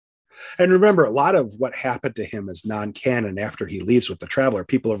thing. And remember, a lot of what happened to him is non-canon after he leaves with the Traveler.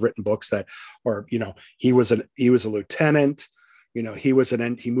 People have written books that, or he was a lieutenant. He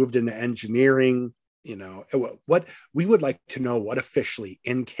moved into engineering. What we would like to know what officially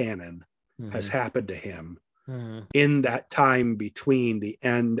in canon has happened to him in that time between the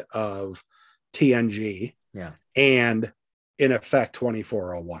end of TNG and in effect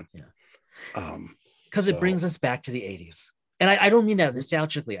 2401. Because it brings us back to the 80s. And I don't mean that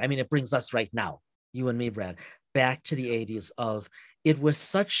nostalgically. I mean, it brings us right now, you and me, Brad, back to the 80s of it was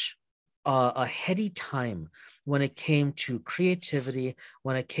such a heady time when it came to creativity,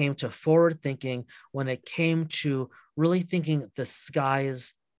 when it came to forward thinking, when it came to really thinking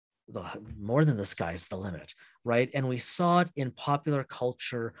more than the sky's the limit, right? And we saw it in popular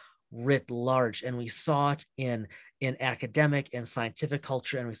culture writ large, and we saw it in academic and scientific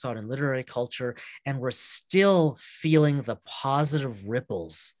culture, and we saw it in literary culture, and we're still feeling the positive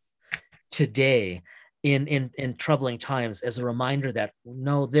ripples today in troubling times as a reminder that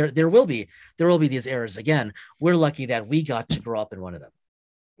no, there will be these errors again. We're lucky that we got to grow up in one of them.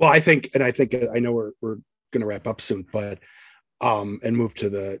 Well, I know we're going to wrap up soon, but and move to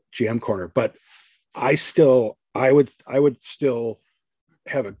the GM corner, but I would still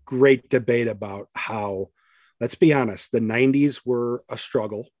have a great debate about how, let's be honest, the 90s were a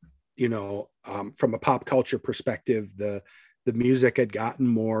struggle, from a pop culture perspective. The music had gotten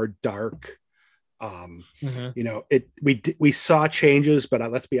more dark. We saw changes,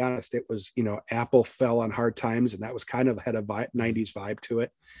 but let's be honest, it was, Apple fell on hard times, and that was kind of had a 90s vibe to it.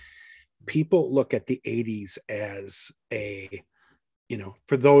 People look at the 80s as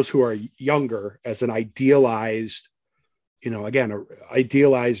for those who are younger, as an idealized,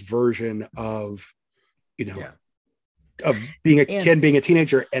 idealized version of, of being a kid, being a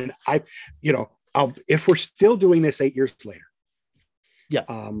teenager. And if we're still doing this 8 years later,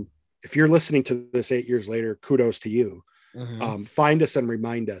 if you're listening to this 8 years later, kudos to you. Find us and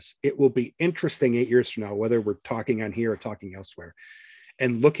remind us. It will be interesting 8 years from now, whether we're talking on here or talking elsewhere,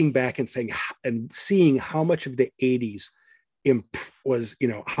 and looking back and seeing how much of the 80s was,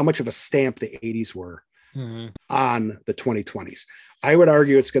 how much of a stamp the 80s were on the 2020s. I would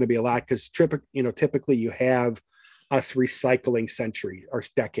argue it's going to be a lot, because typically you have us recycling centuries or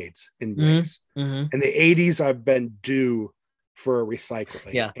decades in ways. And the 80s have been due for a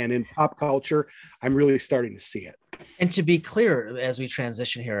recycling. And in pop culture, I'm really starting to see it. And to be clear, as we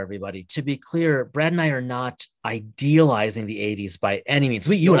transition here, everybody, to be clear, Brad and I are not idealizing the 80s by any means.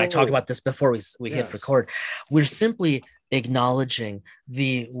 You and I talked about this before we hit record. We're simply acknowledging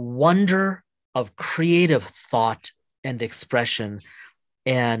the wonder of creative thought and expression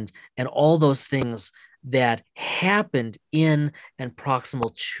and all those things that happened in and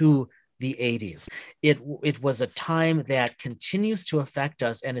proximal to the 80s. It was a time that continues to affect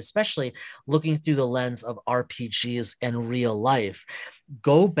us, and especially looking through the lens of RPGs and real life.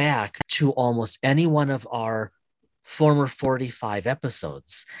 Go back to almost any one of our former 45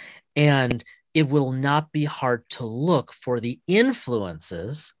 episodes, and it will not be hard to look for the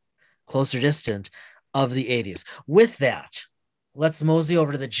influences, close or distant, of the 80s. With that, let's mosey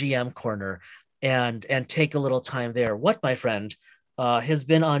over to the GM corner and take a little time there. What, my friend, has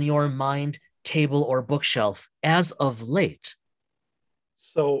been on your mind, table, or bookshelf as of late?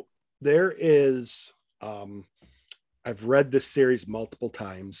 So there is, I've read this series multiple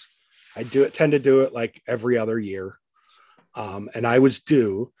times. I tend to do it like every other year. And I was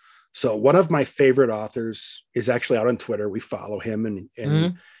due. So one of my favorite authors is actually out on Twitter. We follow him, and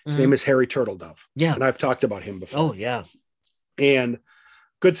his name is Harry Turtledove. Yeah. And I've talked about him before. Oh, yeah. And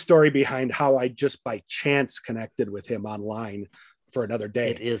good story behind how I just by chance connected with him online for another day.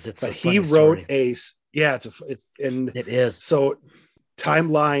 It is. It's but he wrote story. It is. So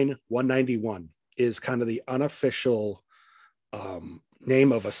Timeline 191 is kind of the unofficial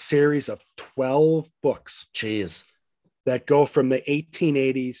name of a series of 12 books. Jeez. That go from the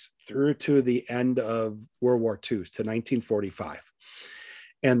 1880s through to the end of World War II to 1945.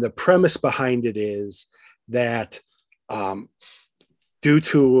 And the premise behind it is that due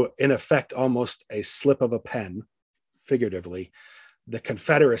to, in effect, almost a slip of a pen, figuratively, the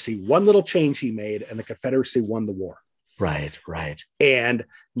Confederacy, one little change he made, and the Confederacy won the war. Right. And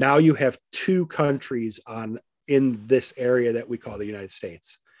now you have two countries in this area that we call the United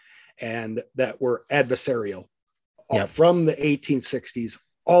States, and that were adversarial from the 1860s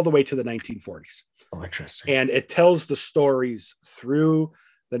all the way to the 1940s. Oh, interesting. And it tells the stories through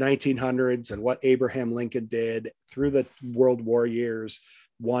the 1900s and what Abraham Lincoln did through the World War years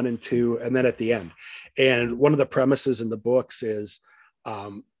 1 and 2, and then at the end. And one of the premises in the books is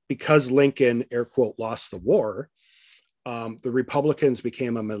because Lincoln, air quote, lost the war, the Republicans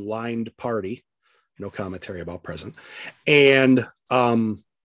became a maligned party. No commentary about present. And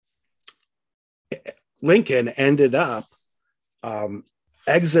Lincoln ended up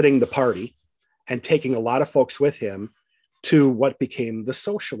exiting the party and taking a lot of folks with him to what became the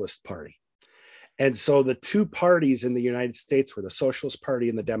Socialist Party. And so the two parties in the United States were the Socialist Party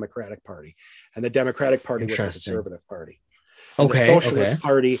and the Democratic Party. And the Democratic Party was the Conservative Party.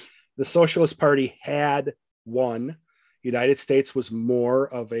 The Socialist Party had won. United States was more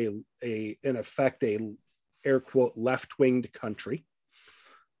of in effect, a air quote left-winged country.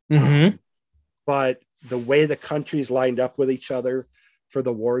 But the way the countries lined up with each other for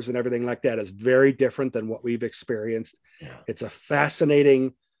the wars and everything like that is very different than what we've experienced. Yeah. It's a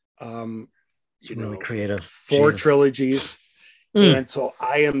fascinating, really creative 4 trilogies. And so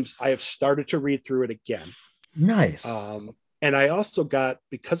I have started to read through it again. Nice. And I also got,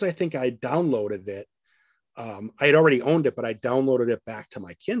 because I think I downloaded it, I had already owned it, but I downloaded it back to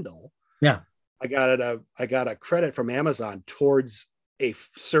my Kindle. Yeah. I got a credit from Amazon towards a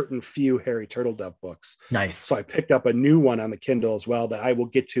certain few Harry Turtledove books. Nice. So I picked up a new one on the Kindle as well that I will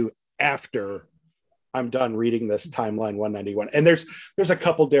get to after I'm done reading this Timeline 191. And there's a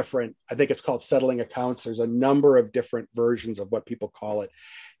couple different, I think it's called Settling Accounts. There's a number of different versions of what people call it.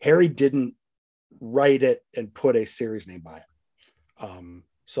 Harry didn't write it and put a series name by it.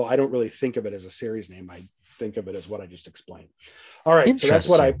 So I don't really think of it as a series name. I think of it as what I just explained. All right. So that's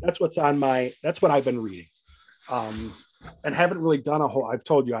what I've been reading. And haven't really done I've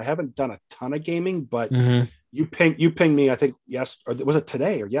told you, I haven't done a ton of gaming, but you pinged me, I think, or was it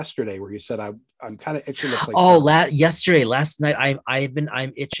today or yesterday where you said I'm kind of itching to play. Last night,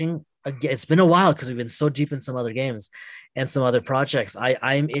 I'm itching again. It's been a while because we've been so deep in some other games and some other projects.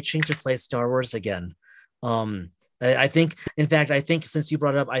 I'm itching to play Star Wars again. I think since you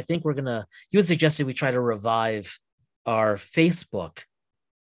brought it up, I think you had suggested we try to revive our Facebook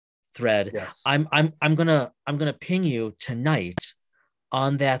thread. Yes. I'm gonna ping you tonight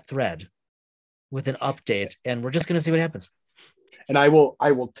on that thread with an update, and we're just gonna see what happens. And I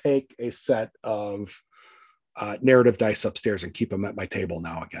will take a set of narrative dice upstairs and keep them at my table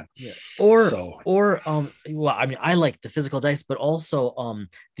now again. Yeah. I like the physical dice, but also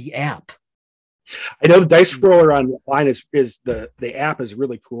the app. I know the dice roller online is the app is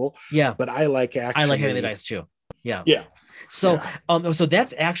really cool. Yeah, but I like having the dice too. Yeah. So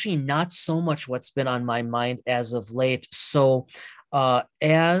that's actually not so much what's been on my mind as of late. So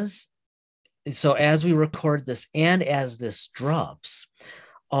as we record this and as this drops,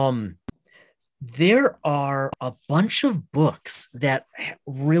 there are a bunch of books that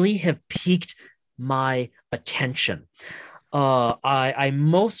really have piqued my attention. I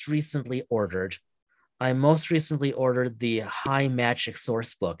most recently ordered the High Magic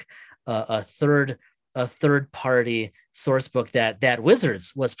source book, a third party source book that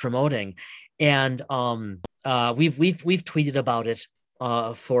Wizards was promoting, and we've tweeted about it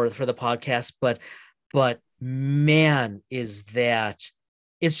for the podcast, but man, is that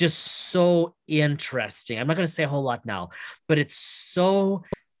it's just so interesting. I'm not going to say a whole lot now, but it's so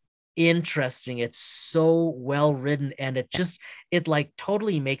interesting. It's so well written, and it like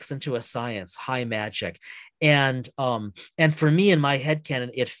totally makes into a science, High Magic. And for me, in my headcanon,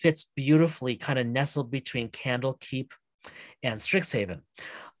 it fits beautifully, kind of nestled between Candlekeep and Strixhaven.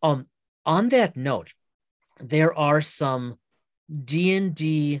 On that note, there are some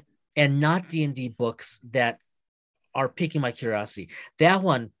D&D and not D&D books that are piquing my curiosity. That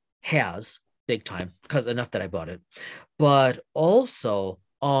one has big time, because enough that I bought it, but also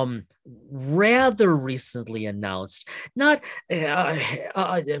rather recently announced, announced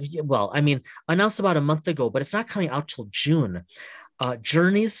about a month ago, but it's not coming out till June.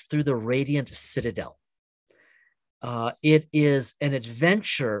 Journeys Through the Radiant Citadel. It is an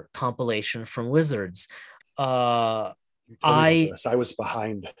adventure compilation from Wizards. I was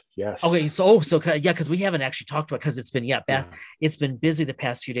behind. Yes. Okay. So because we haven't actually talked about, because it's been it's been busy the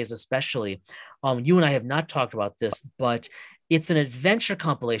past few days, especially. You and I have not talked about this, but it's an adventure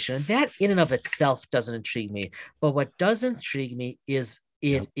compilation, and that in and of itself doesn't intrigue me. But what does intrigue me is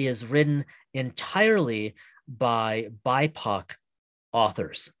it is written entirely by BIPOC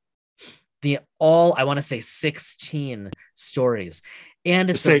authors. I want to say 16 stories. And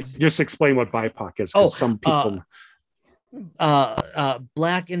it's just explain what BIPOC is, because some people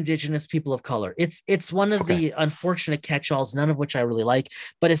Black, Indigenous, people of color. It's one of the unfortunate catch-alls, none of which I really like,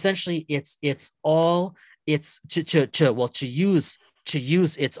 but essentially it's to use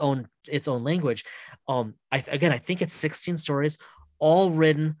its own language. I think it's 16 stories, all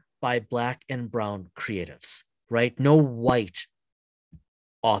written by Black and brown creatives, right? No white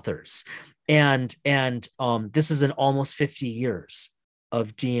authors. And this is in almost 50 years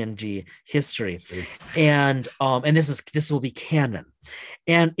of D&D history. And this will be canon.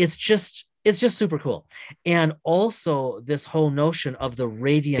 And it's just super cool. And also this whole notion of the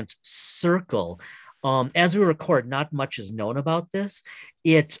Radiant Circle. As we record, not much is known about this.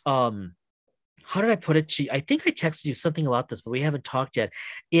 How did I put it to you? I think I texted you something about this, but we haven't talked yet.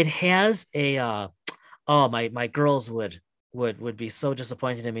 It has a my girls would be so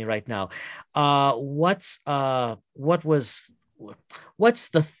disappointed in me right now. What's the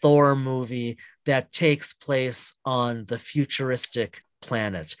Thor movie that takes place on the futuristic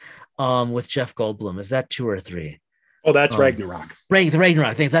planet with Jeff Goldblum? Is that 2 or 3? Oh, that's Ragnarok. The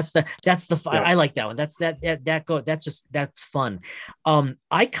Ragnarok thing. That's the. Yeah. I like that one. That's fun.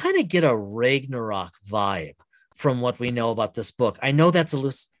 I kind of get a Ragnarok vibe from what we know about this book. I know that's a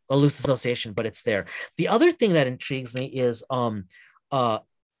loose association, but it's there. The other thing that intrigues me is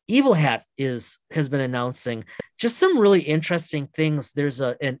Evil Hat has been announcing just some really interesting things. There's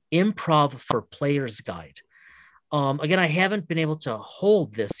an improv for players guide. Again, I haven't been able to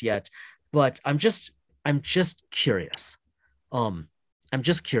hold this yet, but I'm just curious. I'm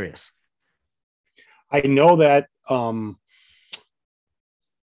just curious. I know that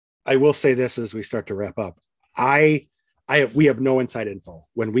I will say this as we start to wrap up. We have no inside info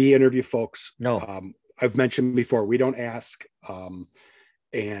when we interview folks. No, I've mentioned before, we don't ask.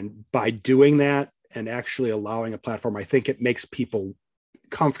 And by doing that and actually allowing a platform, I think it makes people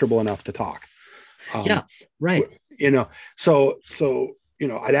comfortable enough to talk. Yeah, right. So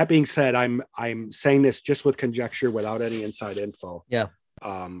that being said, I'm saying this just with conjecture without any inside info. Yeah.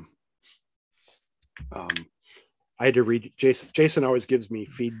 I had to read Jason always gives me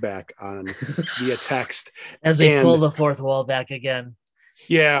feedback on via text as they pull the fourth wall back again.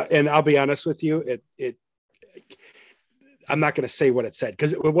 Yeah. And I'll be honest with you, I'm not going to say what it said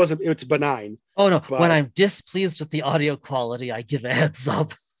because it's benign. Oh no. When I'm displeased with the audio quality, I give a heads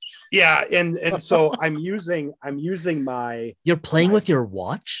up. Yeah. And so I'm using my, you're playing with your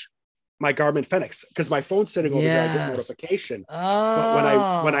watch, my Garmin Fenix, because my phone's sitting over there. I get notification.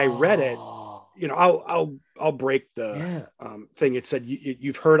 But when I read it, I'll break the thing. It said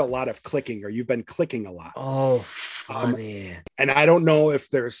you've heard a lot of clicking, or you've been clicking a lot. Oh, funny. And I don't know if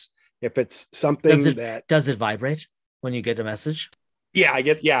it's something does it vibrate when you get a message? Yeah, I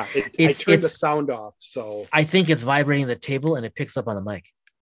get. Yeah, I turned the sound off, so I think it's vibrating the table and it picks up on the mic.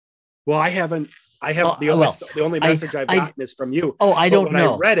 Well, I haven't. The only message I've gotten is from you. Oh, I don't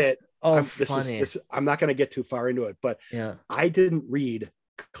know. When I read it, funny. I'm not going to get too far into it, but I didn't read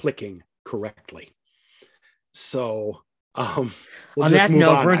clicking correctly. So on that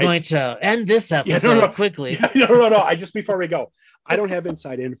note, we're going to end this episode quickly. No. Before we go, I don't have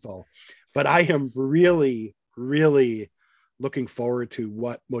inside info, but I am really, really looking forward to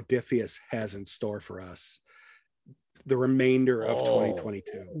what Modiphius has in store for us the remainder of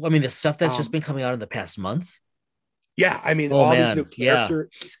 2022. I mean, the stuff that's just been coming out in the past month. Yeah, I mean, all these new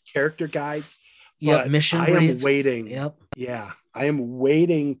character guides. Yeah, mission. I am waiting. Yep. Yeah, I am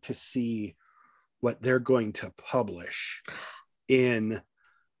waiting to see what they're going to publish in.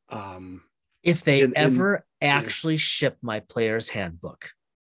 If they ever actually ship my player's handbook.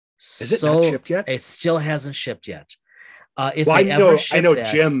 Is it not shipped yet? It still hasn't shipped yet. I know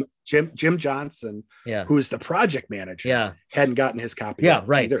Jim Johnson, who's the project manager, hadn't gotten his copy yet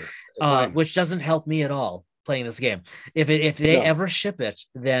either. Which doesn't help me at all playing this game. If they ever ship it,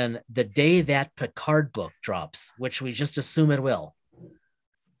 then the day that Picard book drops, which we just assume it will,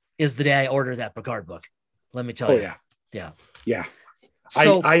 is the day I order that Picard book. Let me tell you. Yeah.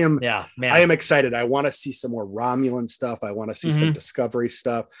 So, I am excited. I want to see some more Romulan stuff. I want to see some Discovery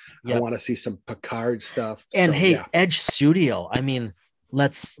stuff. I want to see some Picard stuff. And Edge Studio. I mean,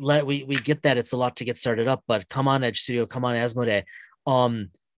 we get that it's a lot to get started up, but come on, Edge Studio, come on, Asmodee.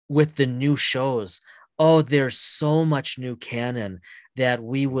 With the new shows, there's so much new canon that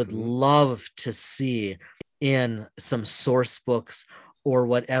we would love to see in some source books or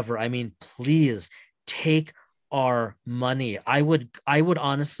whatever. I mean, please take are money. I would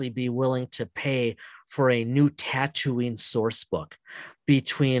honestly be willing to pay for a new Tatooine source book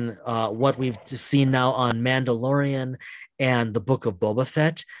between what we've seen now on Mandalorian and the Book of Boba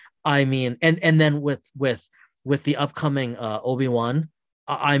Fett. I mean, and then with the upcoming Obi-Wan,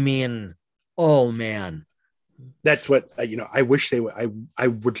 I mean, oh man. That's what, I wish they would. I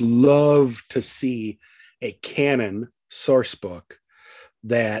would love to see a canon source book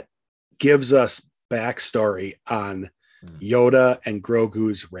that gives us backstory on Yoda and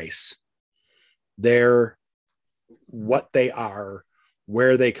Grogu's race. They're what they are,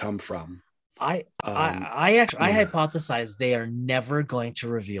 where they come from. I hypothesize they are never going to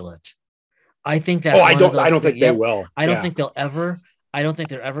reveal it. I think that's. I don't think they will. I don't think they'll ever. I don't think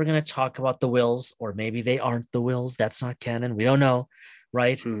they're ever going to talk about the Wills, or maybe they aren't the Wills. That's not canon. We don't know,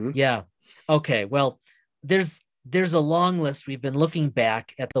 right? Mm-hmm. Yeah. Okay. Well, there's a long list. We've been looking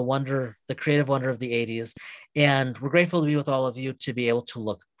back at the creative wonder of the 80s, and we're grateful to be with all of you to be able to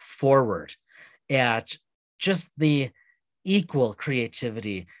look forward at just the equal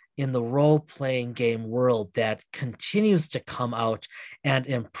creativity in the role-playing game world that continues to come out and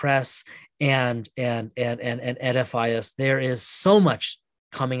impress and edify us. There is so much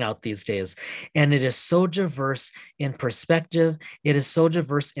coming out these days, and it is so diverse in perspective. It is so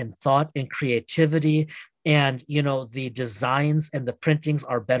diverse in thought and creativity. And, the designs and the printings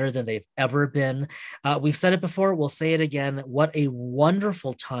are better than they've ever been. We've said it before. We'll say it again. What a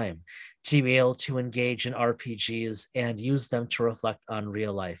wonderful time to be able to engage in RPGs and use them to reflect on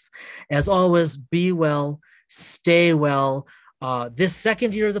real life. As always, be well, stay well. This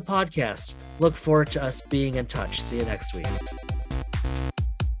second year of the podcast, look forward to us being in touch. See you next week.